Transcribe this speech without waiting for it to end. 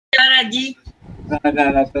allí. No,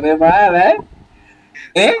 tú eres mala,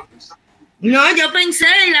 ¿eh? No, yo pensé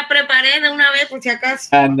y la preparé de una vez por si acaso.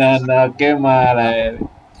 No, qué mala eres.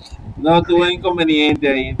 No, tuve inconveniente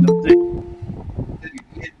ahí, entonces.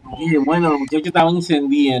 Y bueno, los muchachos estaban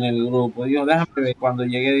encendidos en el grupo. Digo, déjame ver. Cuando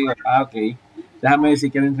llegué, digo, ok. Déjame ver si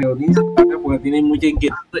quieren reunirse porque tienen mucha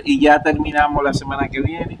inquietud y ya terminamos la semana que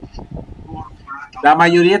viene. La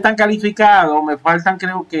mayoría están calificados. Me faltan,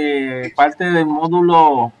 creo que, parte del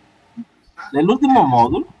módulo, del último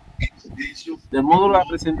módulo, del módulo de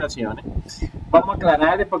presentaciones. Vamos a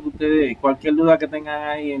aclararles para que ustedes, cualquier duda que tengan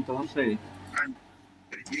ahí, entonces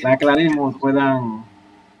la aclaremos, puedan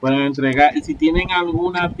entregar. Y si tienen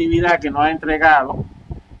alguna actividad que no ha entregado,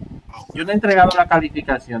 yo no he entregado la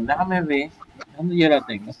calificación. Déjame ver. ¿Dónde yo la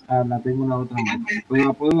tengo? La tengo en la otra mano. Pues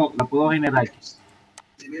la puedo generar aquí.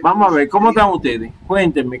 Vamos a ver, ¿cómo están ustedes?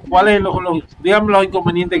 Cuéntenme, ¿cuáles díganme los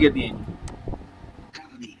inconvenientes que tienen?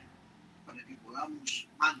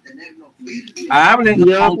 Hablen.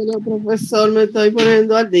 Yo como profesor me estoy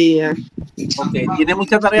poniendo al día. Ok, tiene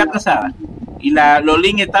mucha tarea atrasada. Y los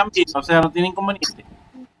links están bien, o sea, no tienen inconveniente.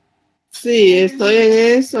 Sí, estoy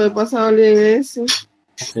en eso, he pasado bien eso.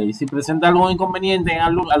 Ok, si presenta algún inconveniente en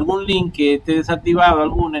algún link que esté desactivado,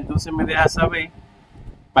 entonces me deja saber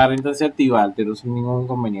para entonces activártelo sin ningún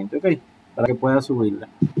inconveniente, ok, para que pueda subirla.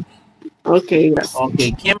 Ok, gracias. Ok,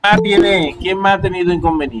 ¿quién más ha tenido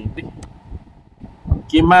inconveniente?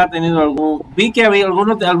 ¿Quién más ha tenido algún? Vi que había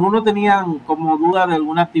algunos tenían como duda de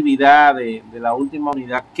alguna actividad de la última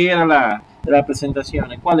unidad. ¿Qué era de las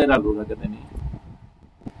presentaciones? ¿Cuál era la duda que tenía?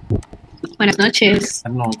 Buenas noches.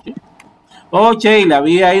 Buenas noches. Oh, Sheila,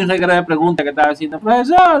 había ahí un regalo de preguntas que estaba haciendo,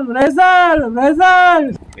 profesor.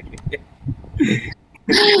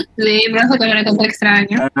 Sí, me hace que me encontré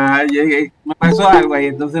extraño. Me pasó algo ahí,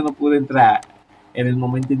 entonces no pude entrar en el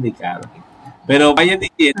momento indicado. Pero vayan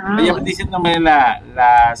diciéndome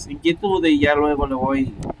las inquietudes y ya luego le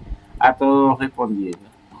voy a todos respondiendo.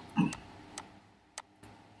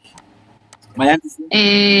 Vayan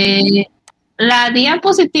diciendo. La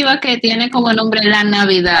diapositiva que tiene como nombre la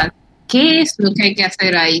Navidad, ¿qué es lo que hay que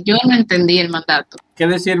hacer ahí? Yo no entendí el mandato. ¿Qué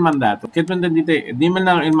decía el mandato? ¿Qué tú entendiste? Dime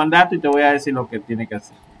el mandato y te voy a decir lo que tiene que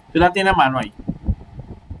hacer. ¿Tú la tienes a mano ahí?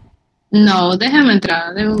 No, déjame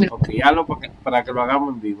entrar. Ok, hazlo para que lo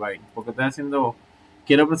hagamos en vivo ahí. Porque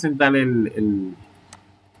quiero presentar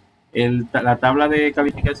la tabla de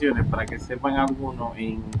calificaciones para que sepan algunos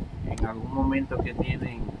en algún momento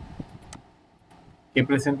que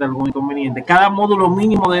presenta algún inconveniente. Cada módulo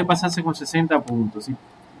mínimo debe pasarse con 60 puntos. ¿Sí?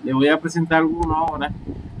 Le voy a presentar alguno ahora,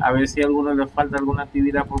 a ver si a alguno le falta alguna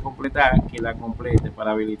actividad por completar, que la complete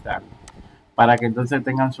para habilitarlo, para que entonces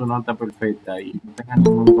tengan su nota perfecta y no tengan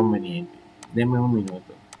ningún inconveniente. Denme un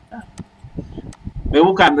minuto. Voy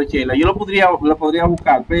buscando, Chela. Yo lo podría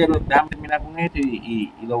buscar, pero déjame terminar con esto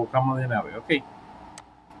y lo buscamos de una vez, ¿ok?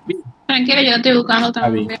 Bien. Tranquilo, yo estoy buscando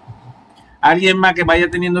también. Alguien más que vaya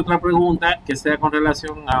teniendo otra pregunta que sea con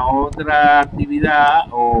relación a otra actividad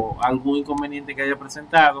o algún inconveniente que haya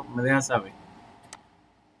presentado, me deja saber.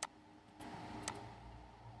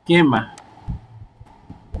 ¿Quién más?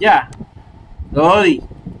 Ya. Lori.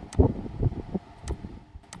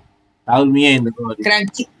 Está durmiendo, Lori.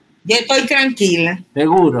 Yo estoy tranquila.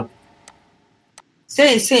 ¿Seguro?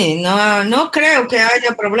 Sí, no creo que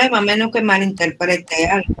haya problema, a menos que malinterprete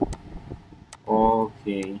algo.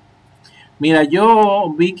 Ok. Mira,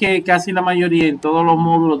 yo vi que casi la mayoría en todos los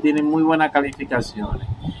módulos tienen muy buenas calificaciones.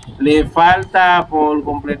 Le falta por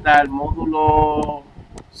completar el módulo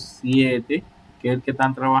 7, que es el que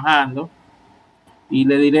están trabajando. Y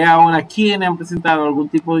le diré ahora quiénes han presentado algún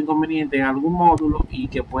tipo de inconveniente en algún módulo y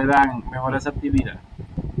que puedan mejorar esa actividad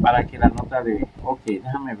para que la nota de... Ok,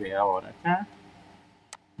 déjame ver ahora acá.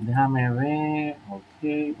 Déjame ver.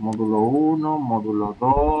 Ok, módulo 1, módulo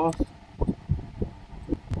 2,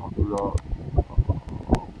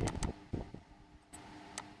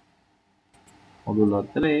 módulo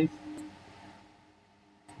 3.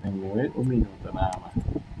 Déjame ver un minuto nada más.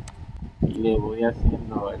 Y le voy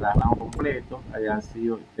haciendo el arranque completo, allá así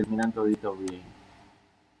terminan todito bien.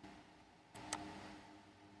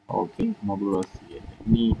 Ok, módulo 7,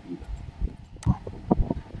 nítido.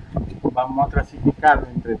 Vamos a clasificarlo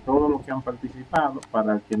entre todos los que han participado.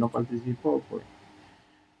 Para el que no participó, pues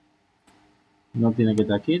no tiene que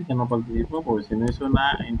estar aquí, el que no participó, porque si no hizo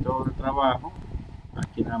nada en todo el trabajo,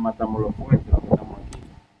 aquí nada más estamos los fuertes, los que estamos aquí.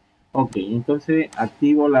 Ok, entonces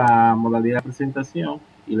activo la modalidad de presentación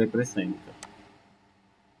y le presento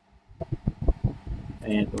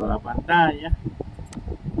toda la pantalla.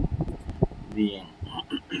 Bien.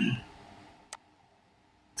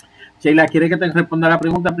 Sheila, ¿quiere que te responda la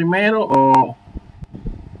pregunta primero o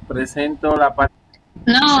presento la parte.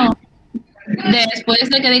 No, después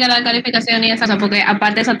de que diga la calificación y esa, porque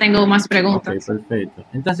aparte de eso tengo más preguntas. Ok, perfecto.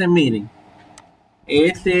 Entonces, miren,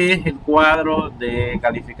 este es el cuadro de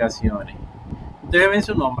calificaciones. Ustedes ven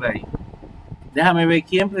su nombre ahí. Déjame ver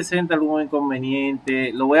quién presenta algún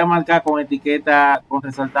inconveniente. Lo voy a marcar con etiqueta con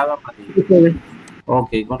resaltado amarillo. Ok,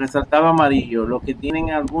 con resaltado amarillo. Los que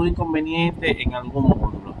tienen algún inconveniente en algún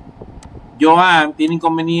módulo. Joan tiene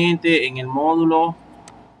inconveniente en el módulo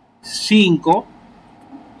 5.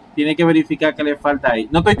 Tiene que verificar qué le falta ahí.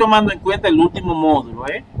 No estoy tomando en cuenta el último módulo,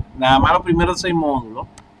 nada más los primeros 6 módulos,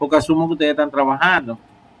 porque asumo que ustedes están trabajando.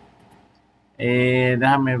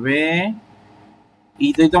 Déjame ver.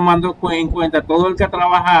 Y estoy tomando en cuenta todo el que ha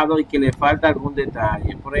trabajado y que le falta algún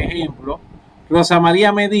detalle. Por ejemplo, Rosa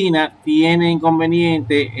María Medina tiene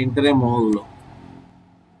inconveniente en 3 módulos.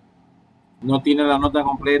 No tiene la nota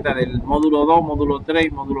completa del módulo 2, módulo 3 y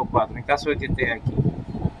módulo 4, en caso de que esté aquí.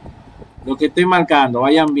 Lo que estoy marcando,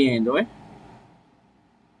 vayan viendo, ok,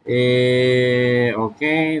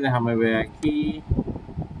 déjame ver aquí.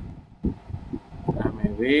 Déjame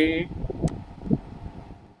ver.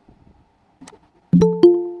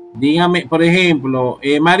 Dígame, por ejemplo,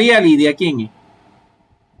 María Lidia, ¿quién es?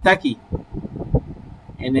 Está aquí.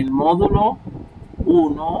 En el módulo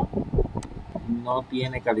 1 no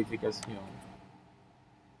tiene calificación.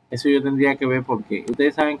 Eso yo tendría que ver porque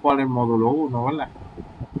ustedes saben cuál es el módulo 1, ¿verdad?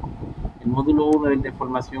 El módulo 1 es el de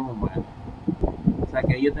formación humana. O sea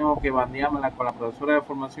que yo tengo que bandeármela con la profesora de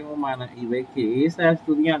formación humana y ver que esa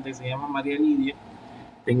estudiante, que se llama María Lidia,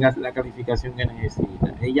 tenga la calificación que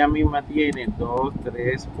necesita. Ella misma tiene 2,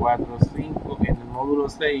 3, 4, 5 en el módulo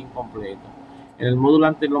 6 incompleto. En el módulo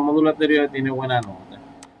anterior, los módulos anteriores tiene buena nota.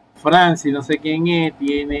 Francis, no sé quién es,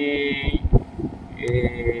 tiene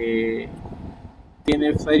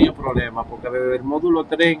serios problemas porque desde el módulo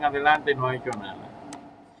 3 en adelante no ha hecho nada.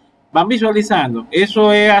 Van visualizando,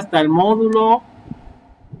 eso es hasta el módulo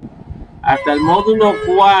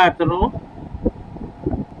 4.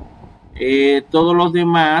 Todos los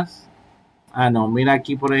demás, no, mira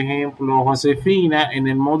aquí por ejemplo Josefina en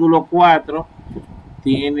el módulo 4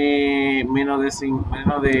 tiene menos de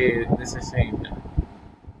 60.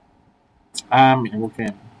 Mira,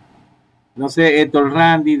 busquemos. No sé, Héctor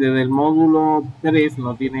Randy desde el módulo 3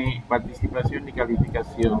 no tiene participación ni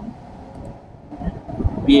calificación.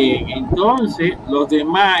 Bien, entonces los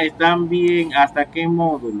demás están bien. ¿Hasta qué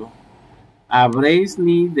módulo? A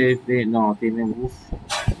Bracely desde... No, tiene...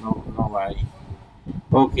 no va ahí.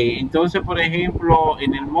 Ok, entonces por ejemplo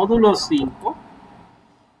en el módulo 5,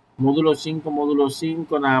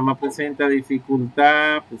 nada más presenta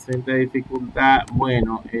dificultad.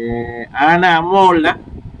 Bueno, Ana Mola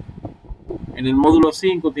en el módulo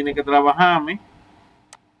 5 tiene que trabajarme.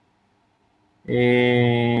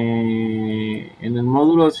 En el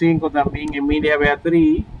módulo 5 también Emilia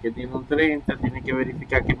Beatriz, que tiene un 30, tiene que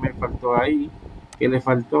verificar qué me faltó ahí, qué le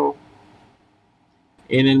faltó.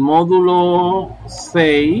 En el módulo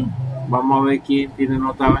 6, vamos a ver quién tiene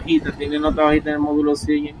nota bajita. Tiene nota bajita en el módulo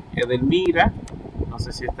 6, Edelmira, no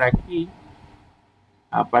sé si está aquí.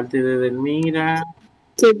 Aparte de Edelmira,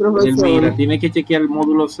 Sí, profesor. Edelmira, tiene que chequear el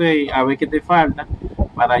módulo 6 a ver qué te falta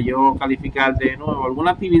para yo calificar de nuevo.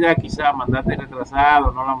 Alguna actividad quizás mandaste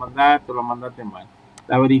retrasado, no la mandaste o la mandaste mal.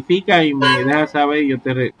 La verifica y me deja saber y yo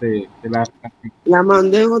te la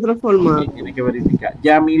mandé en otro formato. Okay, tiene que verificar.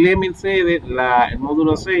 Yamile Mercedes, el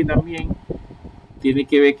módulo 6 también, tiene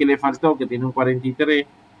que ver que le faltó, que tiene un 43.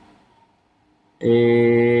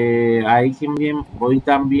 Ahí también voy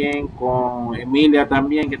también con Emilia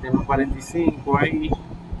también, que tiene un 45 ahí.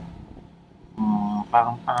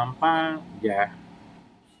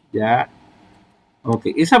 Ya. Ok,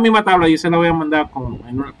 esa misma tabla yo se la voy a mandar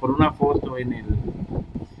por una foto en el...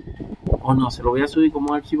 no, se lo voy a subir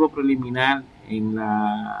como un archivo preliminar en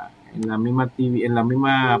la misma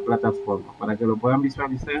plataforma para que lo puedan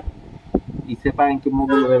visualizar y sepan en qué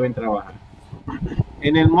módulo deben trabajar.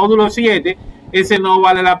 En el módulo 7, ese no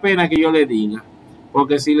vale la pena que yo le diga,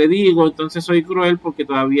 porque si le digo, entonces soy cruel porque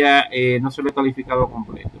todavía no se lo he calificado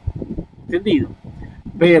completo. ¿Entendido?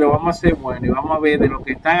 Pero vamos a ser buenos y vamos a ver de los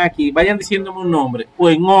que están aquí. Vayan diciéndome un nombre, o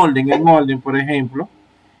en orden, por ejemplo,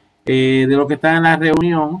 de los que están en la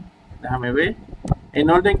reunión. Déjame ver.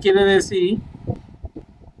 En orden quiere decir...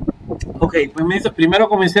 Ok, pues primero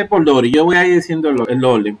comencé por Dori. Yo voy a ir diciendo el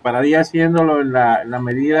orden para ir haciéndolo en la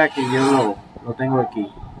medida que yo lo tengo aquí.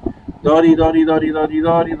 Dori, ¿dónde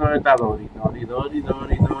está Dori?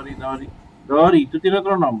 Dori, ¿tú tienes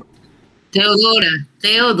otro nombre? Teodora.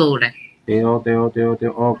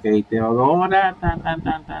 Ok, Teodora,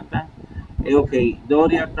 ok,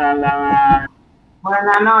 Dori hasta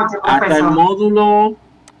Buenas noches, hasta el módulo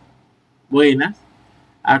buenas.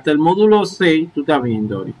 Hasta el módulo 6, tú estás bien,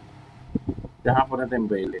 Dori. Déjame ponerte en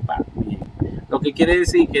verde. Bien. Lo que quiere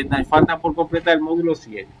decir que nos falta por completar el módulo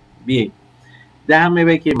 7. Bien. Déjame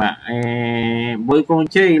ver qué más. Voy con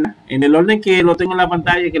Sheila. En el orden que lo tengo en la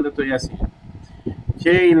pantalla que lo estoy haciendo.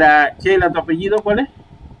 Sheila, ¿tu apellido cuál es?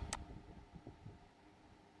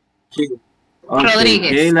 Sheila. Okay.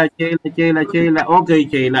 Rodríguez. Sheila. Ok,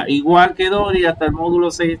 Sheila. Igual que Dori, hasta el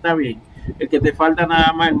módulo 6 está bien. El que te falta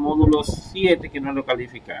nada más el módulo 7 que no lo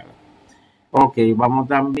calificaron. Ok, vamos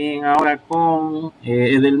también ahora con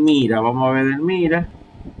Edelmira. Vamos a ver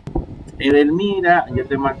Edelmira, yo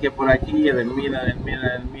te marqué por aquí. Edelmira.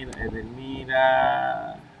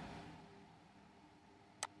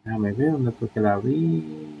 Déjame ver dónde fue que la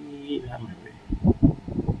vi. Déjame ver.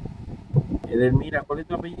 Edelmira, ¿cuál es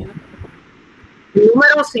tu apellido?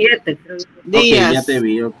 Número 7. Díaz. Ok, ya te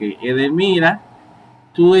vi, ok. Edelmira,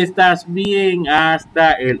 tú estás bien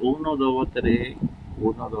hasta el 1, 2, 3,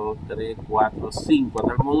 4, 5,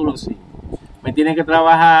 hasta el módulo 5. Me tiene que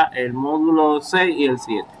trabajar el módulo 6 y el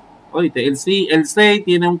 7. Oíste, el 6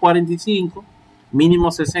 tiene un 45,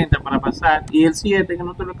 mínimo 60 para pasar, y el 7 que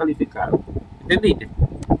no te lo calificaron. ¿Entendiste?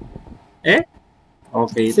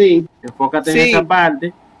 Ok, Sí. enfócate en esa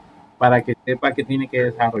parte para que sepa que tiene que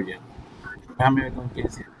desarrollar. Déjame ver con quién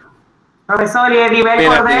se. Profesor, y Edibel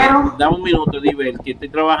Cordero. Dame un minuto, Edibel, que estoy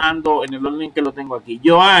trabajando en el orden que lo tengo aquí.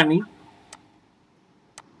 Joanny.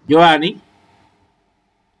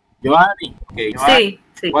 Okay,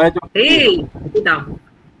 Sí. ¿Cuál es tu apellido? Sí. No.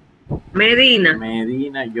 Medina.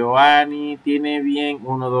 Joanny, tiene bien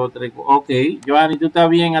 1, 2, 3, 4. Ok, Joanny, tú estás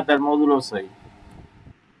bien hasta el módulo 6.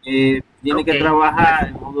 Tiene que trabajar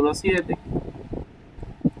el módulo 7.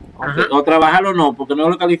 Okay. O trabajarlo no, porque no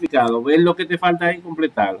lo he calificado. Ver lo que te falta ahí y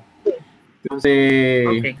completarlo.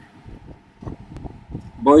 Entonces,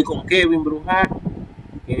 voy con Kevin Brujar.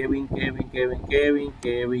 Kevin.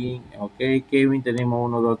 Ok, Kevin, tenemos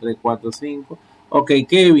 1, 2, 3, 4, 5. Ok,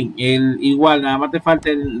 Kevin, igual, nada más te falta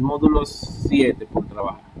el módulo 7 por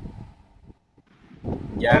trabajar.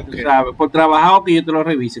 Ya tú sabes, por trabajar que yo te lo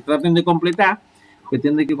revise. Traten de completar,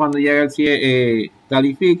 cuestión de que cuando llegue el 7,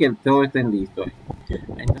 califiquen, todo estén listos.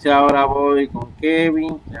 Entonces ahora voy con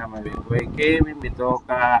Kevin. Déjame ver, Kevin, me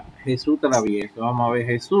toca Jesús Travieso. Vamos a ver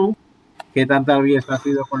Jesús. ¿Qué tan travieso ha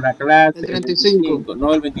sido con la clase? El 35.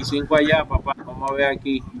 No, el 25 allá, papá. Vamos a ver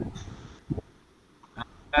aquí.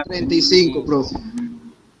 35, profe.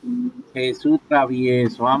 Jesús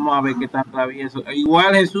Travieso. Vamos a ver qué tan travieso.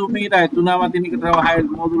 Igual Jesús, mira, tú nada más tienes que trabajar el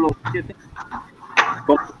módulo 7.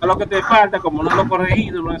 Como lo que te falta, como no lo he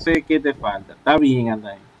corregido, no sé qué te falta. Está bien,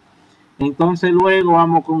 anda ahí. Entonces luego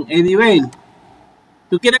vamos con Edibel.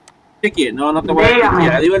 ¿Tú quieres que te quiera? No te voy a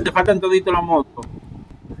decir. Edibel, te faltan todito la moto.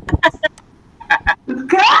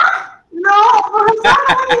 ¿Qué? No, profesor,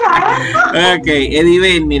 no diga eso. Ok,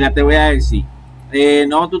 Edibel, mira, te voy a decir.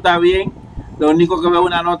 No, tú estás bien. Lo único que veo es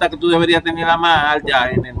una nota que tú deberías tener la más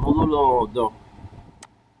alta en el módulo 2.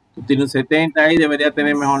 Tú tienes un 70 ahí, deberías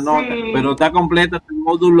tener mejor nota. Pero está completa el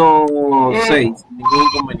módulo 6. Ningún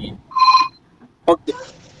inconveniente. Okay.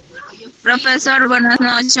 Profesor, buenas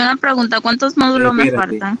noches. Una pregunta, ¿cuántos módulos me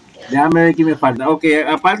faltan? Déjame ver qué me falta. Ok,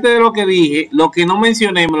 aparte de lo que dije, lo que no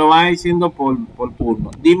mencioné me lo vas diciendo por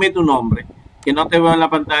turno. Dime tu nombre, que no te veo en la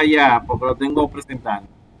pantalla porque lo tengo presentando.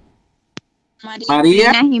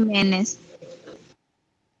 María Jiménez.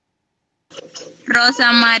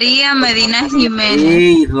 Rosa María Medina Jiménez.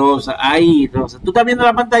 Ey, Rosa. ¿Tú estás viendo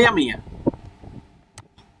la pantalla mía?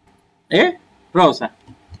 Rosa.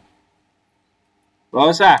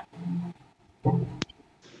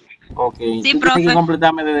 Ok, sí, tú profe. tienes que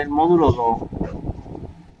completarme desde el módulo 2.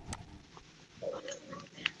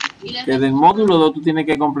 Desde el módulo 2 tú tienes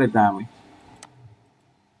que completarme.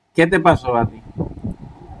 ¿Qué te pasó a ti?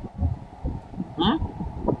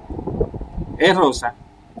 Es Rosa.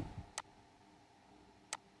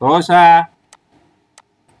 Bueno,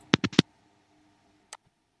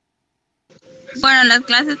 las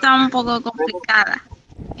clases estaban un poco complicadas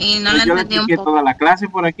y no la entendí un poco. Toda la clase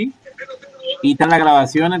por aquí y están las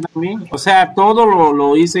grabaciones también. O sea, todo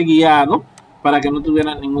lo hice guiado para que no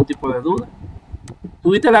tuvieran ningún tipo de duda.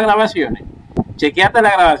 ¿Tuviste las grabaciones? Chequeaste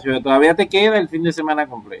las grabaciones. Todavía te queda el fin de semana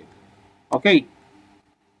completo. ¿Ok?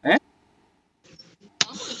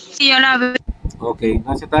 Sí, yo la vi. Ok,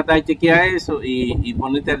 entonces trata de chequear eso y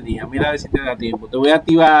ponerte al día. Mira a ver si te da tiempo. Te voy a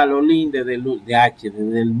activar los links desde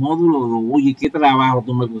el módulo 2. Uy, qué trabajo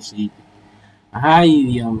tú me pusiste. Ay,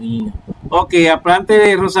 Dios mío. Ok, aparte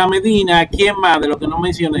de Rosa Medina, ¿quién más de lo que no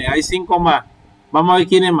mencioné? Hay 5 más. Vamos a ver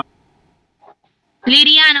quién es más.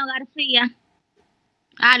 Liriano García.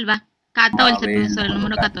 Alba. 14, A ver, profesor, el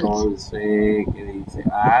número 14. 14, que dice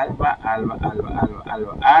Alba.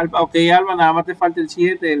 Ok, Alba, nada más te falta el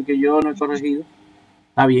 7, el que yo no he corregido.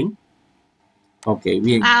 ¿Está bien? Ok,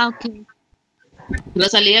 bien. Ok.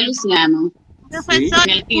 Rosalía Luciano, Sí. Profesor,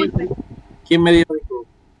 en el 15. ¿Quién me dijo eso?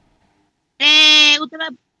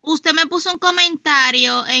 usted me puso un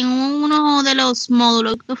comentario en uno de los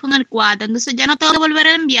módulos, que fue en el 4, entonces ya no tengo que volver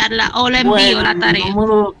a enviarla o la envío Bueno, la tarea.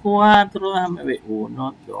 número 4, déjame ver.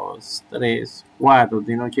 1, 2, 3, 4.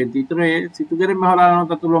 Tiene 83. Si tú quieres mejorar la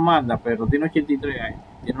nota, tú lo mandas, pero tiene 83 ahí.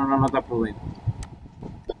 Tiene una nota prudente.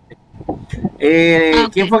 Okay.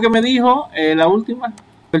 ¿Quién fue que me dijo? La última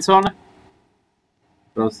persona.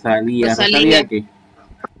 Rosalía. ¿Rosalía qué?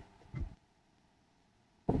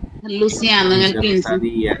 Luciano en el 15.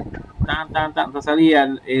 Rosalía.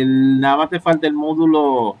 Rosalía, nada más te falta el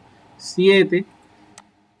módulo 7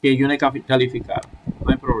 que yo no he calificado.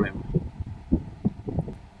 No hay problema.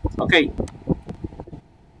 Ok.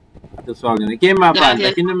 A tus órdenes. ¿Quién más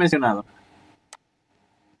falta? ¿Quién no he mencionado?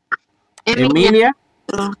 Emilia.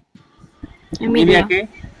 ¿Emilia qué?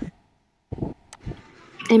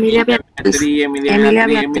 Emilia Beatriz. Emilia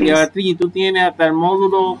Beatriz. Tú tienes hasta el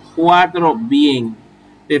módulo 4 bien.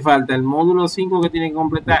 Te falta el módulo 5 que tiene que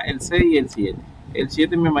completar el 6 y el 7. El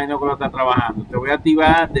 7 me imagino que lo está trabajando. Te voy a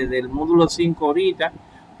activar desde el módulo 5 ahorita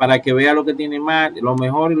para que vea lo que tiene mal, lo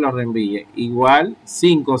mejor y lo reenvíe. Igual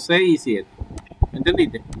 5, 6 y 7.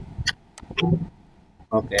 ¿Entendiste?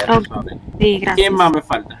 Ok, sí, gracias. ¿Quién más me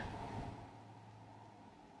falta?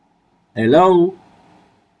 Hello.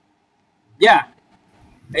 Ya.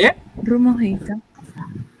 Rumojita.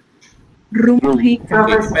 Okay,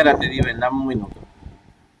 espérate, Diven, dame un minuto.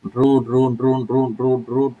 Ru.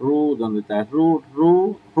 ¿Dónde está?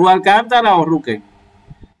 Ru Alcántara o Ruque?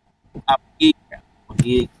 Aquí.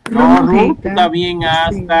 No, Ru está bien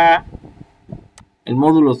hasta el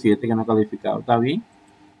módulo 7 que no ha calificado. ¿Está bien?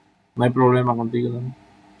 No hay problema contigo también.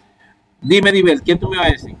 Dime, Divel, ¿qué tú me vas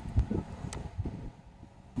a decir?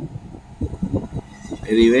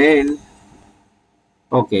 Divel.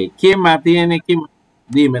 Ok, ¿quién más tiene?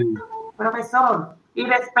 Dime. Profesor, y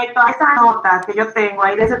respecto a esa nota que yo tengo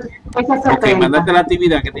ahí de ese 70. Ok, mandate la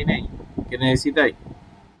actividad que tiene ahí, que necesita ahí.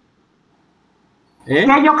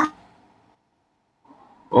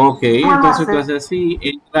 Ok, entonces tú haces así,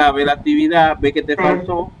 entra a ver la actividad, ve que te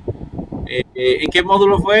faltó. ¿En qué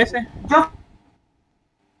módulo fue ese? ¿En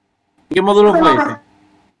qué módulo fue ese?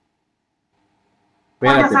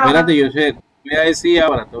 Espérate, yo sé, te voy a decir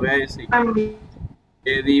ahora, te voy a decir.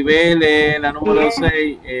 Nivel, la número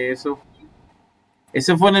 6,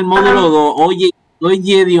 eso fue en el módulo 2.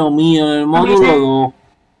 Oye, Dios mío, en el módulo 2.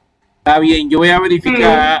 Está bien, yo voy a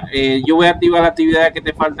verificar, yo voy a activar las actividades que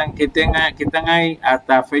te faltan, que están ahí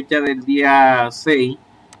hasta fecha del día 6.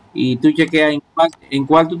 Y tú chequeas en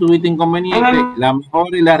cuál tú tuviste inconveniente, la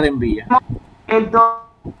mejor y la reenvía.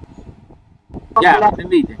 Ya,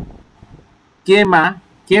 ¿entendiste? ¿Quién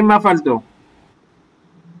más faltó?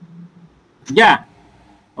 Ya.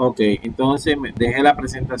 Ok, entonces dejé la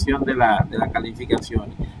presentación de la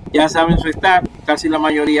calificación. Ya saben su estado, casi la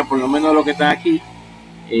mayoría, por lo menos los que están aquí,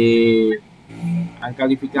 han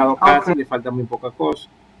calificado casi, le falta muy poca cosa.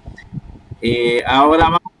 Ahora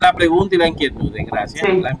vamos a la pregunta y la inquietud. Gracias.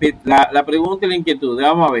 Sí. La pregunta y la inquietud.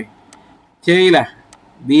 Vamos a ver. Sheila,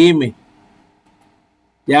 dime.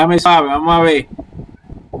 Ya me sabe, vamos a ver.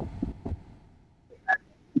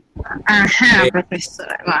 Ajá,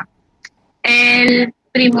 profesora.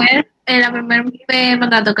 La primer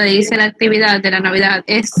mandato que dice la actividad de la Navidad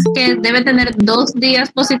es que debe tener 2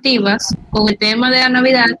 días positivas con el tema de la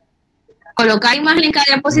Navidad. Colocar imagen en cada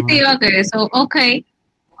diapositiva, que eso, ok,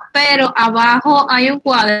 pero abajo hay un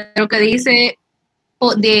cuadro que dice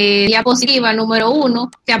de diapositiva número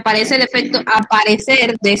 1, que aparece el efecto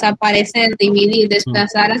aparecer, desaparecer, dividir,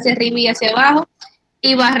 desplazar hacia arriba y hacia abajo,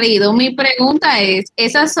 y barrido. Mi pregunta es,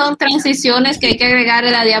 ¿esas son transiciones que hay que agregar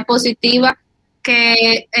en la diapositiva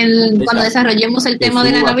que cuando desarrollemos el tema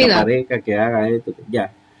de la Navidad? Que haga esto,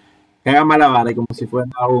 ya. Que haga malabares como si fuera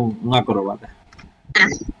un acróbata.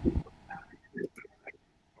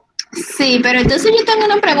 Sí, pero entonces yo tengo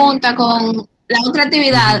una pregunta con la otra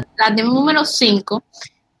actividad, la de número 5,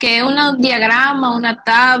 que es un diagrama, una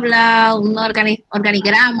tabla, un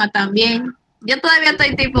organigrama también. Yo todavía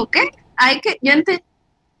estoy tipo, ¿qué?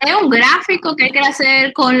 Es un gráfico que hay que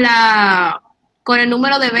hacer con el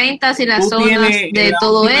número de ventas y las zonas de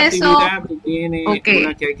todo eso. Tú tienes una que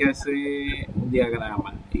hay que hacer un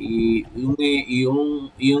diagrama y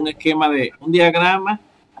un esquema de un diagrama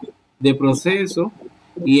de proceso,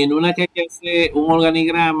 y en una que hay que hacer un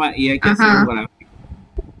organigrama y hay que hacer un gráfico.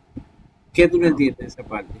 ¿Qué tú no entiendes esa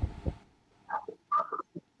parte?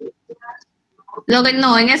 Lo que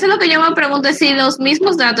no, en eso lo que yo me pregunto es si los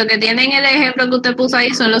mismos datos que tienen el ejemplo que usted puso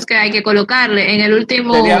ahí son los que hay que colocarle en el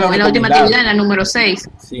último, Sería lo en la última recomendable. actividad, en la número 6.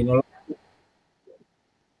 Si no lo-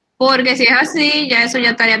 Porque si es así, ya eso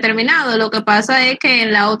ya estaría terminado. Lo que pasa es que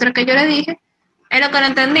en la otra que yo le dije, es lo que no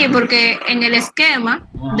entendí, porque en el esquema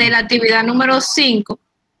de la actividad número 5,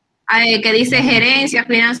 que dice gerencia,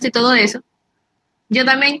 finanzas y todo eso, yo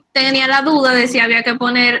también tenía la duda de si había que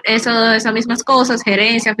poner esas mismas cosas,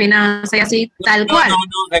 gerencia, finanzas y así, tal cual.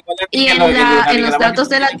 Recuerda Y que en el los organigrama datos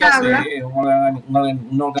que de la tiene que hacer tabla, es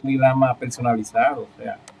un organigrama personalizado, o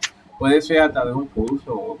sea, puede ser hasta de un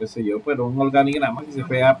curso o qué sé yo, pero un organigrama que se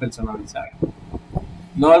vea personalizado.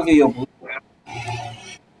 No el que yo puse.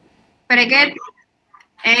 pero es que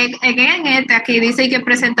en este aquí dice que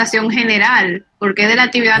presentación general, porque es de la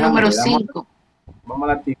actividad Déjame número ver, 5. vamos a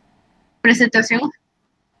la actividad. Presentación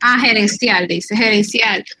gerencial, dice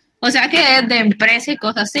gerencial. O sea que es de empresa y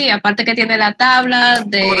cosas así, aparte que tiene la tabla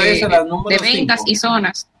Por eso, la de número ventas 5. y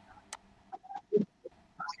zonas.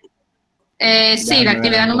 Sí, Déjame la ver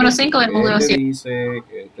actividad la número número 5 del ¿Qué módulo te 7. dice?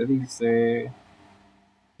 ¿Qué te dice?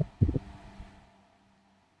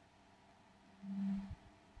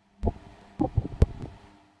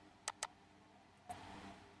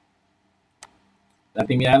 La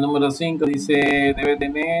actividad número 5 dice, debe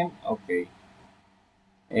tener, ok.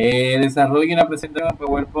 Desarrolle una presentación en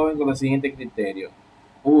PowerPoint con los siguientes criterios.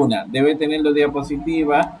 Una, debe tener 2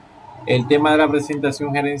 diapositivas. El tema de la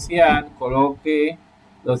presentación gerencial, coloque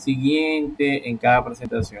lo siguiente en cada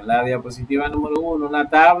presentación. La diapositiva número 1, una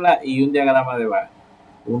tabla y un diagrama de barra.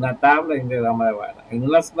 Una tabla y un diagrama de barra. En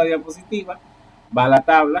una sola diapositiva va la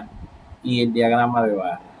tabla y el diagrama de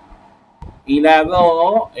barra. Y la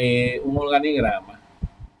 2, un organigrama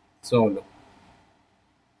solo.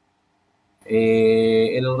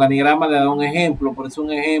 El organigrama le da un ejemplo, por eso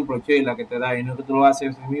un ejemplo, Sheila, que te da, y no es que tú lo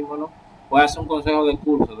haces a sí mismo, ¿no? Puedes hacer un consejo de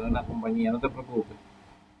curso de una compañía, no te preocupes.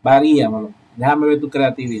 Varíamelo, déjame ver tu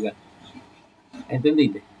creatividad.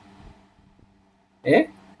 ¿Entendiste? ¿Eh?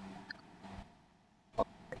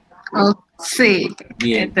 Oh, sí,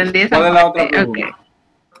 Bien. entendí esa ¿Cuál es la otra parte. pregunta?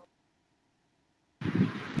 Okay.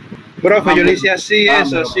 Profe, yo le hice así, Dámelo,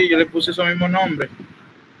 eso, así, yo le puse esos mismos nombres.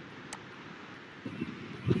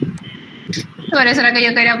 Por eso era que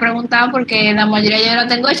yo quería preguntar, porque la mayoría yo la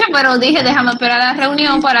tengo hecha, pero dije, déjame esperar a la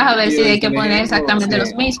reunión para saber si hay que poner exactamente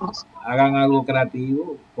los mismos. Hagan algo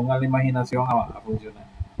creativo, pongan la imaginación a funcionar.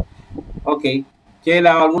 Ok.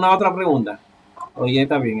 Sheila, ¿alguna otra pregunta? Oye,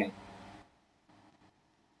 está bien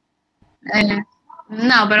ahí.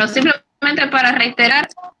 No, pero simplemente para reiterar,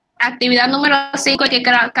 actividad número 5 hay que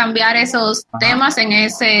cambiar esos temas en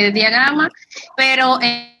ese diagrama, pero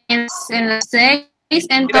en la 6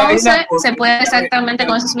 entonces se puede exactamente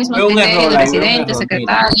con esos mismos criterios de residente,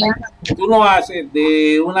 secretaria. Tú no haces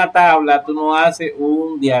de una tabla, tú no haces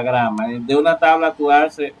un diagrama. De una tabla tú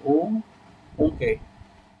haces un ¿qué?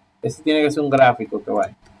 Ese tiene que ser un gráfico que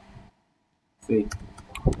vaya. Sí.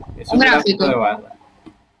 Es un gráfico de barra.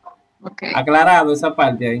 Okay. Aclarado esa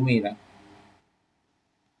parte ahí, mira.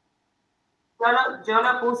 Yo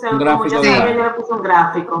le puse un gráfico, como yo le puse un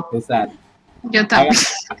gráfico. Exacto. Yo también.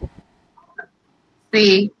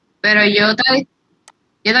 Sí, pero yo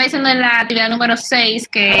estaba diciendo en la actividad número 6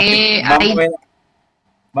 que vamos a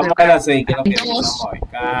ver la 6, que no queda. Vamos a ver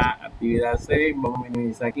acá, actividad 6, vamos a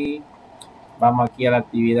minimizar aquí. Vamos aquí a la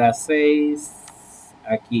actividad 6.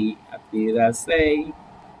 Aquí, actividad 6.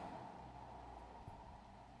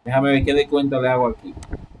 Déjame ver qué descuento le hago aquí.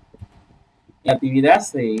 La actividad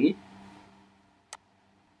 6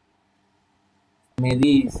 me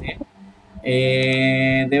dice,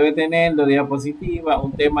 debe tener 2 diapositivas,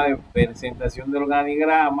 un tema de presentación del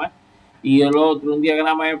organigrama y el otro un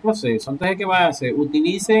diagrama de proceso. Entonces, ¿qué van a hacer?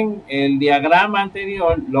 Utilicen el diagrama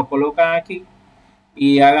anterior, lo colocan aquí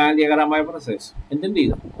y hagan el diagrama de proceso.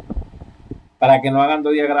 ¿Entendido? Para que no hagan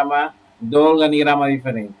dos organigramas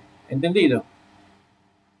diferentes. ¿Entendido?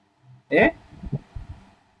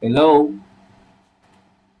 Hello.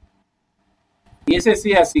 Y ese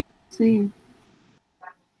sí así. Sí.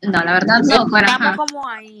 No, la verdad no, pero estamos como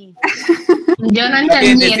ahí. Yo no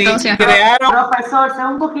entendí entonces. Profesor, sea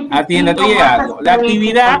un poquito. Atiéndete algo. La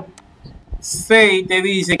actividad 6 te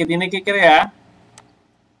dice que tiene que crear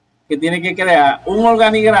un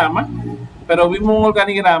organigrama, pero vimos un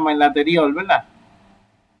organigrama en la anterior, ¿verdad?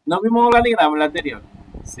 ¿No vimos un organigrama en la anterior?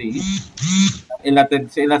 Sí. En la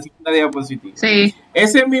segunda diapositiva. Sí.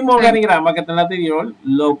 Ese mismo organigrama que está en la anterior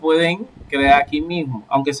lo pueden crear aquí mismo,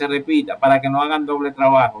 aunque se repita, para que no hagan doble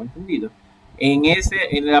trabajo, ¿entendido? En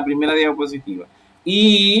la primera diapositiva.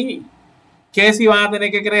 Y que si van a tener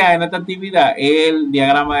que crear en esta actividad el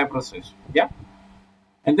diagrama de proceso, ¿ya?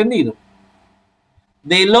 ¿Entendido?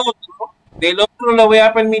 Del otro, del otro le voy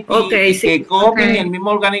a permitir Ok, sí. que copien Ok. el mismo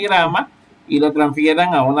organigrama y lo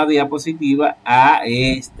transfieran a una diapositiva a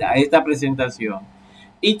esta presentación.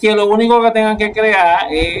 Y que lo único que tengan que crear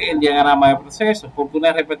es el diagrama de proceso, porque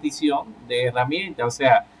una repetición de herramientas, o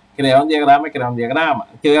sea, crear un diagrama y crear un diagrama,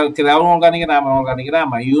 crear un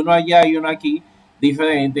organigrama, y uno allá y uno aquí,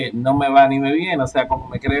 diferente, no me va ni me viene, o sea, como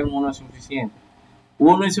me creen uno es suficiente.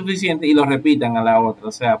 Uno es suficiente y lo repitan a la otra,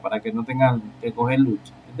 o sea, para que no tengan que coger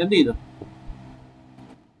lucha. ¿Entendido?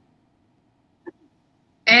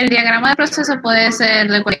 El diagrama de proceso puede ser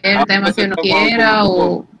de A cualquier un tema que uno proceso quiera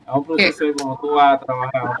o a un que proceso como tú vas a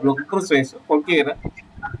trabajar, un proceso cualquiera,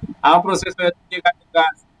 a un proceso de llegar a tu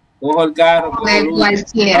casa, cojo el carro, cojo de luz, pago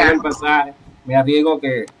cualquiera. el pasaje, me arriesgo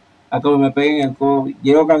que a que me peguen el COVID,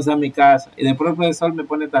 llego a cansar mi casa y después el profesor me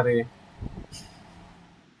pone tarea.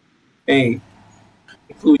 Hey,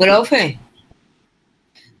 escucha. Profe,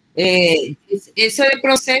 eso de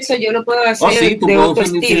proceso yo lo puedo hacer Sí, tú de puedes otro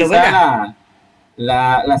estilo, utilizar ¿verdad?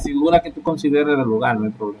 la figura que tú consideres del lugar, no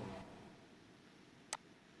hay problema.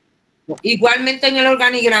 Igualmente en el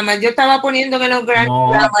organigrama, yo estaba poniendo en el No,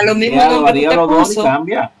 organigrama los mismos nombres que varía usted los dos y puso,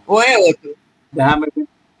 cambia. o es otro. Déjame ver.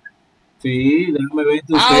 Sí, déjame ver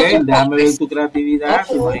tu Ah, ser, otro déjame ver nombre. tu creatividad,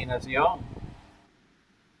 tu Ok. imaginación.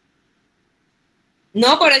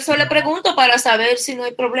 No, por eso le pregunto, para saber si no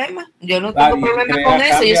hay problema. Yo no Está tengo bien, problema con crea,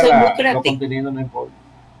 eso, yo cambia soy muy los creativa. contenidos, no importa.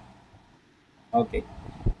 Ok.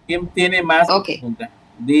 ¿Quién tiene más Ok. preguntas?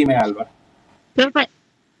 Dime, Alba.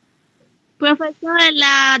 Profesor,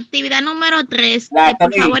 la actividad número 3, La por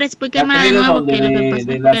 3. favor, ¿La explíquemela 3 de de nuevo, dónde? que lo que pasa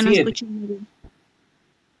De es la que no 7. escucho muy bien.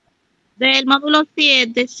 Del módulo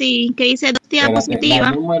 7, sí, que dice 2 Espérate, la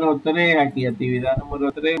diapositivas. número 3, aquí, actividad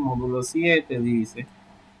número 3, módulo 7, dice.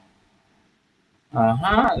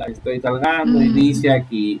 Ajá, la estoy cargando y dice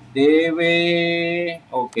aquí, debe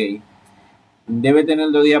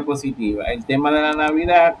tener 2 diapositivas. El tema de la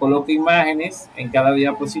Navidad, coloca imágenes en cada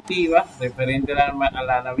diapositiva referente a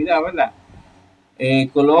la Navidad, ¿verdad?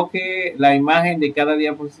 Coloque la imagen de cada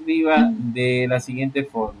diapositiva de la siguiente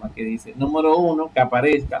forma, que dice, número 1, que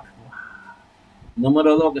aparezca,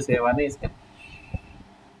 número 2, que se desvanezca,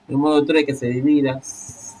 número 3, que se divida,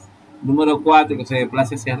 número 4, que se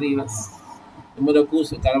desplace hacia arriba, número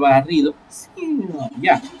 15, que barrido, sí, no,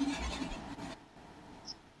 ya.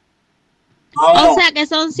 O sea, que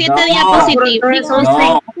son 7 no, diapositivas. Son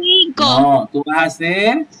no, 5. no, tú vas a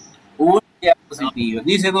hacer una diapositiva.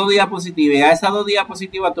 Dice 2 diapositivas. Y a esas 2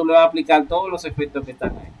 diapositivas tú le vas a aplicar todos los efectos que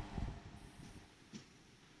están ahí.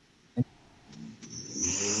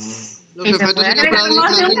 Los Y se efectos puede serían para agregar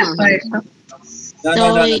más de las un imágenes. efecto. No.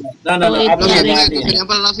 Los Mira. efectos serían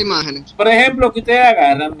para las imágenes. Por ejemplo, que ustedes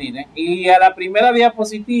agarran, miren, y a la primera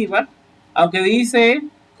diapositiva, aunque dice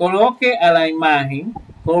coloque a la imagen,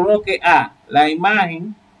 coloque a la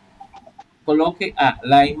imagen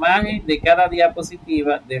de cada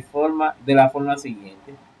diapositiva de la forma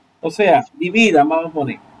siguiente. O sea, divida, vamos a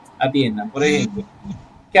poner, atiendan, por ejemplo,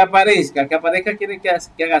 que aparezca quiere que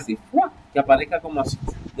haga así, ¡fua! Que aparezca como así,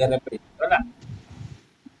 de repente, ¿verdad?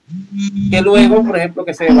 Que luego, por ejemplo,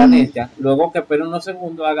 que se desvanezca, luego que espere unos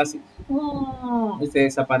segundos, haga así, y se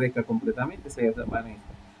desaparezca completamente, se desaparezca.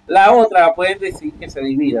 La otra pueden decir que se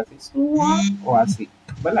divida así, o así,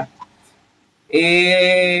 ¿verdad?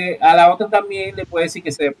 A la otra también le puede decir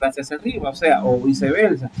que se desplace hacia arriba, o sea, o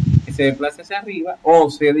viceversa, que se desplace hacia arriba, o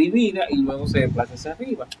se divida y luego se desplace hacia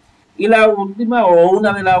arriba. Y la última, o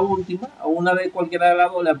una de las últimas, o una de cualquiera de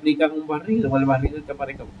las dos, le aplican un barrido, o el barrido que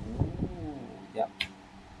aparezca. Ya.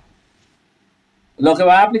 Lo que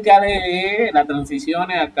va a aplicar es las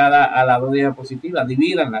transiciones a las 2 diapositivas,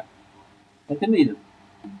 divídanlas. ¿Entendido?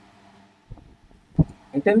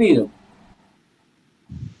 ¿Entendido?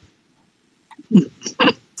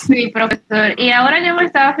 Sí, profesor. Y ahora yo me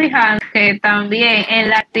estaba fijando que también en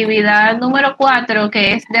la actividad número 4,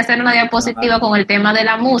 que es de hacer una diapositiva con el tema de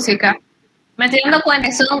la música, me estoy dando cuenta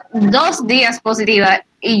que son 2 diapositivas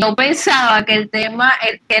y yo pensaba que el tema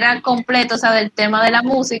que era completo, o sea, del tema de la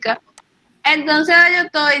música. Entonces yo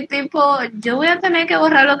estoy tipo, yo voy a tener que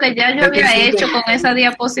borrar lo que ya yo había hecho con esa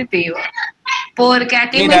diapositiva. Porque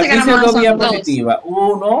aquí me Mira, dice que dice no 2 son 2. diapositivas.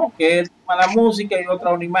 Uno que es para la música y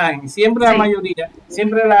otra una imagen. Siempre la mayoría,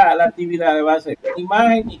 siempre la actividad va a ser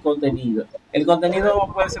imagen y contenido. El contenido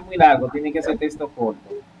no puede ser muy largo, tiene que ser texto corto.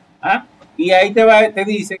 ¿Ah? Y ahí te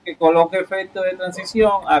dice que coloque efecto de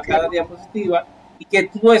transición a cada diapositiva y que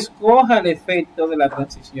tú escojas el efecto de la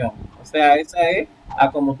transición. O sea, esa es a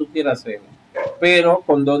como tú quieras hacerlo, pero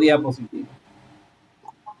con 2 diapositivas.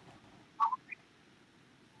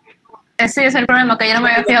 Ese es el problema, que yo no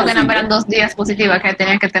me había fijado que eran 2 diapositivas que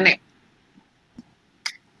tenía que tener.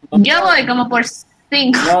 Yo voy como por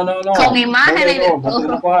 5 No. con imágenes y de No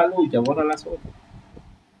todo. coja lucha, borra las otras.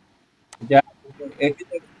 Ya, es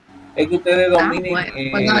que ustedes dominen Bueno,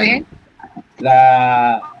 pues está bien.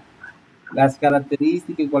 las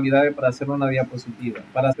características y cualidades para hacer una diapositiva,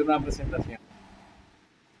 para hacer una presentación.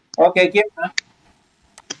 Ok, ¿quién más?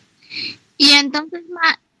 Y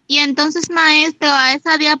entonces, maestro, a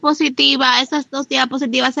esa diapositiva, a esas 2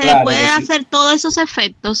 diapositivas, ¿se le Claro puede que sí. hacer todos esos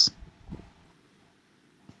efectos?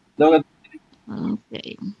 Lo que-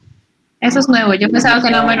 Okay. Eso es nuevo. Yo pensaba que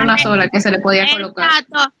nada más era una sola que se le podía colocar.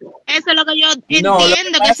 Exacto. Eso es lo que yo No, lo que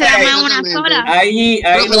entiendo, que pasa se llama es- una Exactamente. sola. Ahí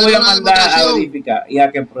Profe, lo voy a dale una mandar a demostración. verificar y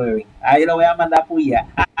a que prueben. Ahí lo voy a mandar a puya.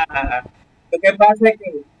 Lo que pasa es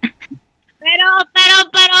que Pero, haga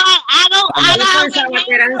un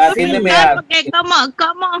ejemplo, atiéndeme profesor, algo, porque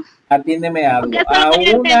 ¿cómo? atiéndeme algo. Porque eso es lo que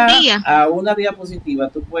yo entendía. A una diapositiva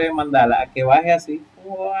tú puedes mandarla a que baje así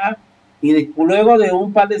y luego de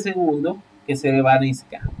un par de segundos que se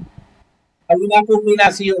desvanezca. Hay una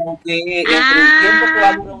combinación que entre el tiempo que va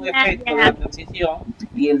a durar un efecto de la transición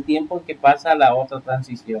y el tiempo en que pasa la otra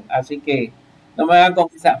transición. Así que no me hagan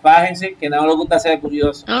confesar, fájense que no les gusta ser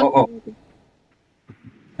curioso.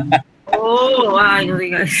 Ay, no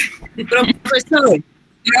digas. Profesor,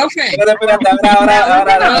 profe. Pero espérate,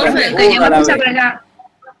 ahora, Profe, que yo una a me la puse a vez. bregar.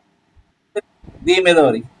 Dime,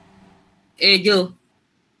 Dori.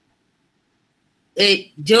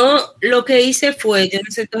 Yo lo que hice fue, yo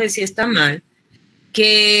no sé entonces si está mal,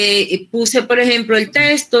 que puse, por ejemplo, el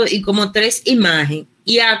texto y como 3 imágenes.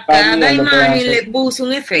 Y a cada imagen le puse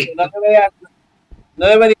un efecto. No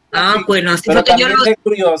debería bueno, así pero fue que yo también lo... es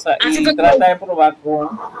curiosa así y fue que trata de probar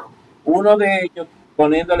con uno de ellos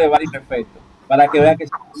poniéndole varios efectos para que vea que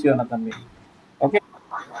funciona también. ¿Ok?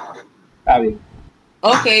 Está bien.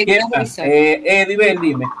 Ok, ¿Quién más?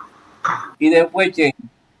 Dime. Y después, Chen.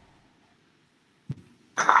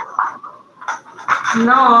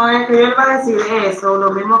 No, es que yo iba a decir eso,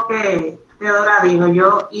 lo mismo que Teodora dijo.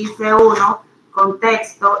 Yo hice uno con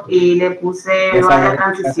texto y le puse varias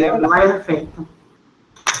transiciones, varios efectos.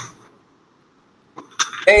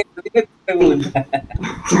 Dime tu pregunta.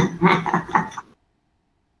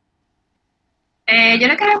 Yo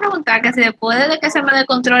le quería preguntar que si después de que se me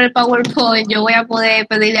descontrole el PowerPoint, yo voy a poder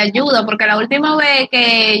pedirle ayuda, porque la última vez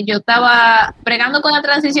que yo estaba bregando con la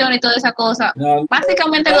transición y toda esa cosa,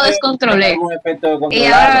 básicamente lo descontrolé. Y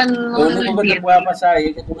ahora no lo único que te pueda pasar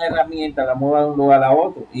es que una herramienta la mueva de un lugar a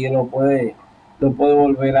otro y lo puede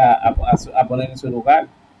volver a poner en su lugar.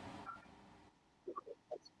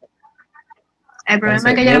 El problema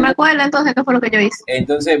es que yo no me acuerdo entonces qué fue lo que yo hice.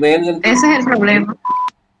 Entonces, ese es el problema.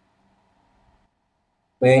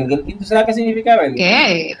 ¿Tú sabes qué significa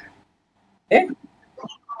Belger? ¿Qué?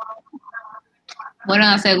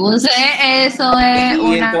 Bueno, según sé, eso es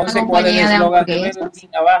una entonces, compañía de hamburguesas.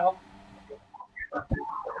 Abajo.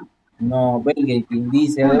 No, Burger King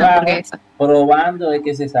dice debajo, probando de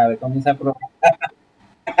que se sabe, comienza a probar.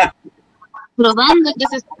 Probando de que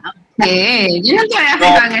se sabe. ¿Qué? Yo no te voy a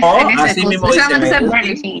fijar en ese así mismo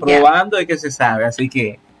dice, probando de que se sabe, así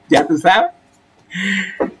que ya tú sabes.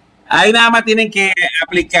 Ahí nada más tienen que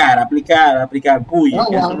aplicar, puya,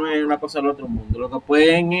 que eso no es una cosa del otro mundo. Lo que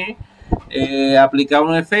pueden es aplicar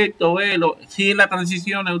un efecto, verlo. Si las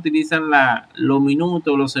transiciones utilizan los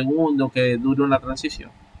minutos, los segundos que dura una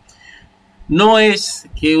transición. No es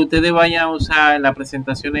que ustedes vayan a usar en la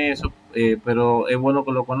presentación eso, pero es bueno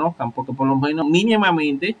que lo conozcan, porque por lo menos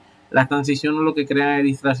mínimamente las transiciones lo que crean es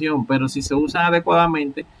distracción, pero si se usan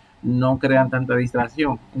adecuadamente no crean tanta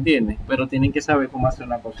distracción, ¿entiendes? Pero tienen que saber cómo hacer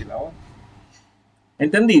una cosa y la otra.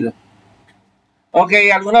 ¿Entendido? Ok,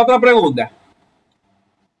 ¿alguna otra pregunta?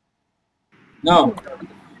 No.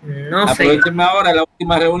 No sé. Aprovechenme ahora la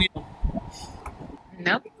última reunión.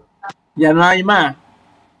 No. Ya no hay más.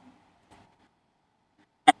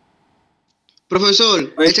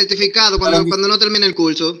 Profesor, el certificado cuando no termine el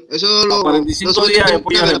curso, eso lo 45 días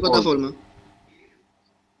después de la plataforma.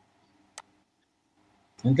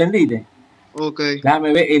 ¿Entendiste? Ok.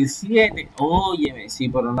 Déjame ver, el 7, óyeme, sí,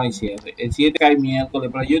 pero no hay 7. El 7 cae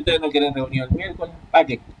miércoles, pero yo ustedes no quieren reunir el miércoles. ¿Para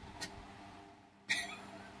qué?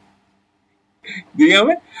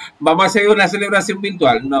 Dígame, vamos a hacer una celebración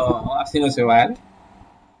virtual. No, así no se vale.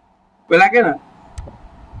 ¿Verdad que no?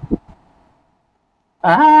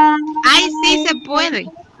 Ay, sí se puede.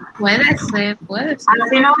 Puede ser.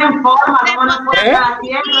 Así nos informa cómo nos fue cada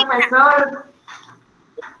tiempo, profesor.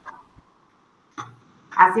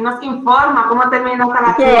 Así nos informa cómo terminó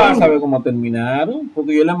cada tiempo. Usted va a saber cómo terminaron,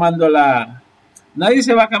 porque yo le mando Nadie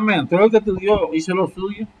se va a cambiar. Todo el que estudió hizo lo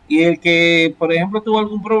suyo. Y el que, por ejemplo, tuvo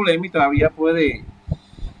algún problema y todavía puede,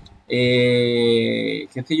 qué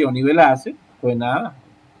sé yo, nivelarse, pues nada.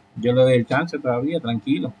 Yo le doy el chance todavía,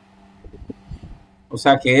 tranquilo. O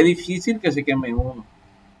sea que es difícil que se queme uno.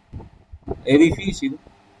 Es difícil.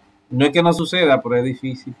 No es que no suceda, pero es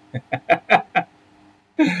difícil.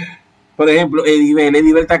 Por ejemplo,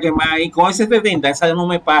 Edivel está quemado ahí. Con ese 70, esa no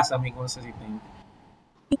me pasa a mí con ese 70.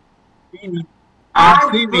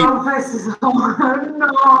 Ay, profesor,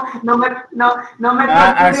 no me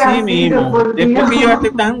así mismo. por Después que yo Dios.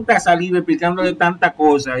 gasté tanta saliva explicándole tanta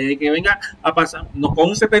cosa y que venga a pasar, no, con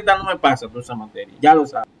un 70 no me pasa toda esa materia, ya lo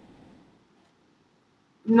sabes.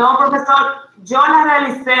 No, profesor, yo la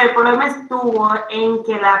realicé, el problema estuvo en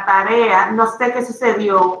que la tarea, no sé qué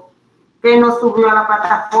sucedió, que no subió a la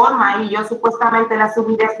plataforma y yo supuestamente la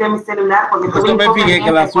subí desde mi celular. Porque yo me fijé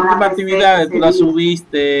que las últimas actividades tú las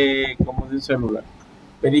subiste como de un celular.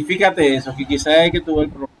 Verifícate eso, que quizás es que tuvo el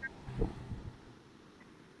problema.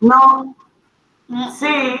 No, sí,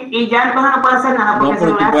 y ya entonces no puedo hacer nada porque no,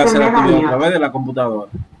 pero el tú celular puedes se hacer la me actividad dañó. a través de la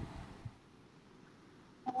computadora.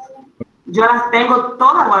 Yo las tengo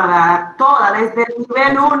todas guardadas, todas, desde el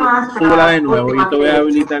nivel 1 hasta Súbela de nuevo, yo te voy a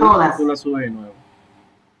habilitar y tú la subes de nuevo.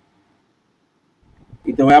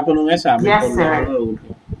 Y te voy a poner un examen. Yes, por sir. lo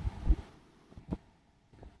último.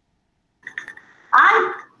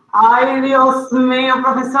 Ay, Dios mío,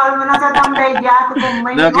 profesor, no sea tan bellaco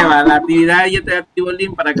conmigo. No, que va, la actividad yo te activo el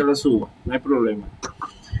link para que lo suba, no hay problema.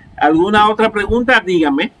 ¿Alguna otra pregunta?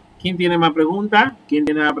 Dígame. ¿Quién tiene más preguntas? ¿Quién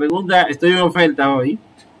tiene más preguntas? Estoy en oferta hoy.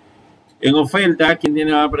 En oferta, ¿quién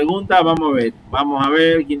tiene más preguntas? Vamos a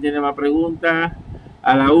ver quién tiene más preguntas.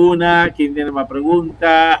 A la 1, ¿quién tiene más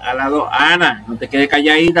preguntas? A la 2, Ana, no te quedes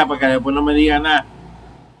calladita para que después no me diga nada.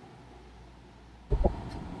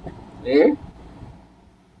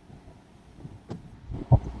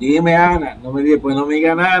 Dime, Ana, no me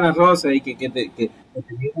diga nada, Ana Rosa, y que te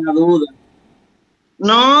una duda.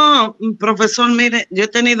 No, profesor, mire, yo he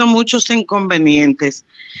tenido muchos inconvenientes.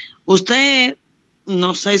 Usted,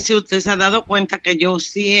 no sé si usted se ha dado cuenta que yo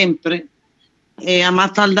siempre, a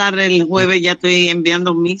más tardar el jueves, ya estoy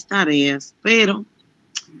enviando mis tareas, pero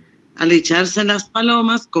al echarse las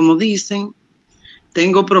palomas, como dicen,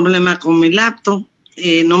 tengo problemas con mi laptop,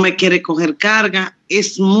 no me quiere coger carga,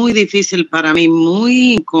 es muy difícil para mí,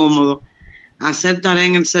 muy incómodo hacer tarea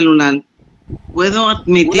en el celular. Puedo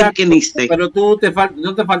admitir que ni sé. Pero no te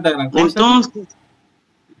falta gran cosa. Entonces,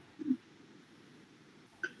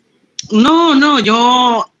 no,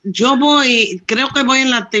 yo voy, creo que voy en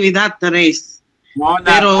la actividad 3.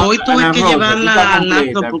 Pero hoy tuve que llevarla al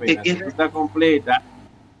laptop porque está completa.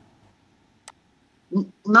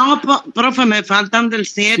 No, profe, me faltan del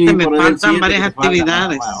 7, sí, me faltan varias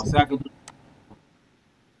actividades. O sea que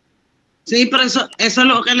sí, pero eso es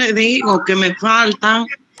lo que le digo, que me faltan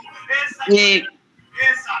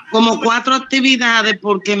como 4 actividades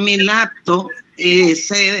porque mi laptop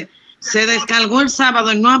se descargó el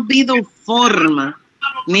sábado y no ha habido forma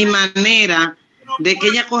ni manera de que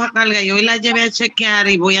ella coja carga. Y hoy la llevé a chequear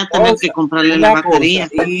y voy a tener que comprarle la batería.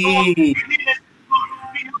 Y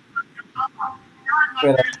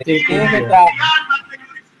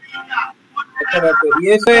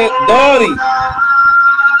ese Dori.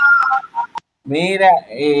 Mira,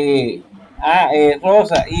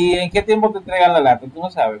 Rosa, ¿y en qué tiempo te entregan la lata? Tú no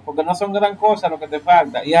sabes, porque no son gran cosa lo que te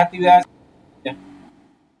falta. Y actividades.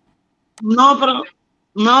 No,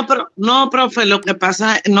 profe, lo que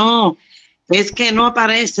pasa, es que no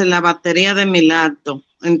aparece la batería de mi laptop.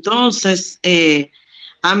 Entonces,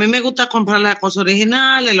 a mí me gusta comprar las cosas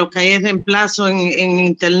originales, lo que hay es reemplazo en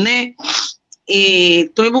internet. Y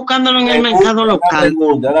estoy buscándolo en el mercado local.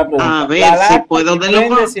 La pregunta. A ver si puedo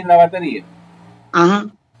prende sin la batería. Ajá.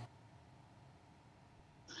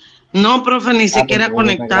 No, profe, ni siquiera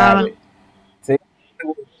conectada.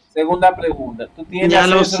 Segunda pregunta. ¿Tú tienes ya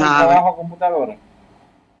acceso al trabajo a computadora?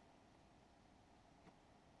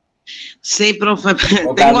 Sí, profe,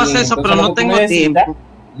 tengo acceso, pero no tengo tiempo.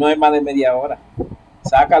 No es más de media hora.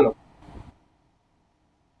 Sácalo.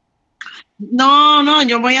 No,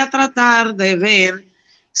 yo voy a tratar de ver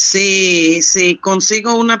si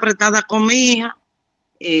consigo una apretada con mi hija.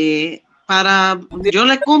 Yo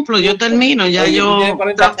le cumplo, yo termino, ya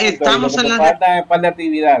estamos en la... Faltan un par de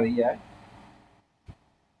actividades ya.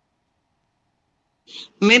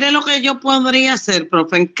 Mire lo que yo podría hacer,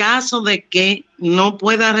 profe, en caso de que no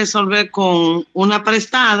pueda resolver con una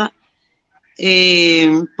prestada,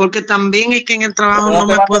 porque también es que en el trabajo no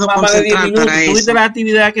me puedo concentrar para eso. ¿Tuviste las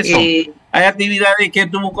actividades que son? Hay actividades que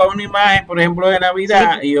tú buscas una imagen, por ejemplo, de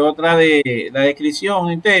Navidad, sí, y otra de la descripción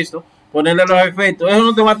en texto, ponerle los efectos. Eso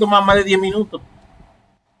no te va a tomar más de 10 minutos.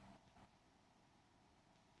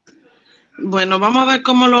 Bueno, vamos a ver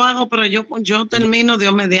cómo lo hago, pero yo termino,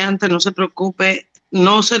 Dios mediante, no se preocupe.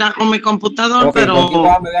 No será con mi computador, Ok, pero cualquier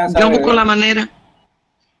cosa me dejas yo saber, busco ¿eh? la manera.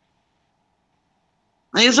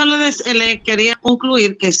 A eso le quería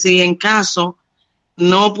concluir que si en caso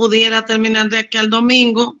no pudiera terminar de aquí al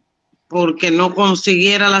domingo, porque no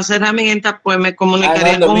consiguiera las herramientas, pues me Ah, no,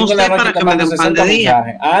 comunicaría el con domingo en la usted noche para te que me mando dé un par 60 de días.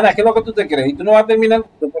 mensajes. Ana, ¿qué es lo que tú te crees? Y tú no vas a terminar,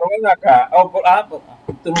 pero ven acá.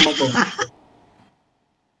 Tú no me conoces.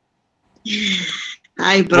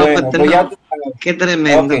 Ay, profe, Bueno, pues ya no. tú sabes. Qué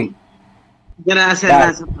tremendo. Ok, Gracias, bye.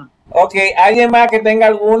 gracias. Profe. Ok, ¿alguien más que tenga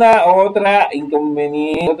alguna otra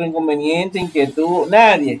inconveniente, otro inconveniente, inquietud?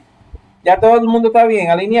 Nadie. Ya todo el mundo está bien,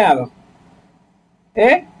 alineado.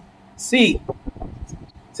 ¿Eh? Sí,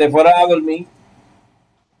 se fueron a dormir.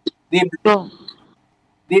 Dime, Yo,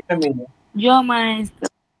 dime, niño. yo, maestro.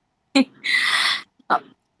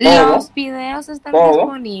 Todo, Los videos están todo.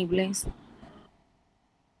 disponibles.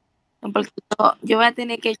 Porque yo voy a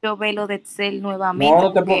tener que yo verlo de Excel No, nuevamente,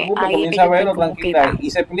 no te porque preocupes, ahí es que comienza a yo estoy verlo como tranquila. quedando. Y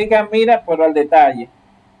se explica, mira, pero al detalle.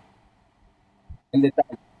 El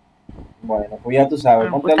detalle. Bueno, pues ya tú sabes,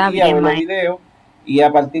 Bueno, ponte pues al está día, bien, ve los maestro. videos y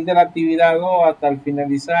a partir de la actividad 2 hasta el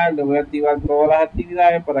finalizar le voy a activar todas las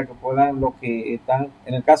actividades para que puedan los que están,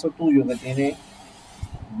 en el caso tuyo que tiene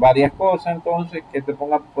varias cosas, entonces que te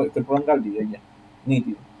ponga al día ya,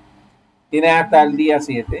 nítido. Tienes hasta el día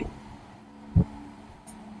 7.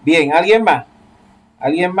 Bien, ¿alguien más?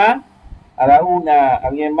 ¿Alguien más? A la 1,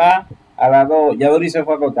 alguien más a la 2, ya Doris se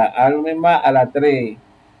fue a acotar, alguien más a la 3,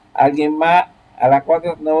 alguien más a la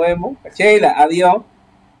 4, nos vemos. Sheila, adiós.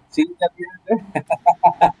 Sí, ya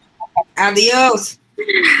tienes. Adiós.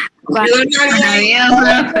 Adiós,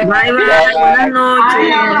 profe. Bye, bye. Bye, Buenas bye.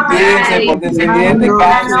 noches. Adiós, Cuídense, profe. pórtense bien, Buenas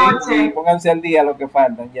descansen y noches. pónganse al día lo que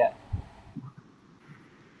faltan ya.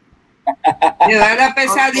 Me da la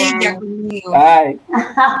pesadilla Ok. conmigo. Bye.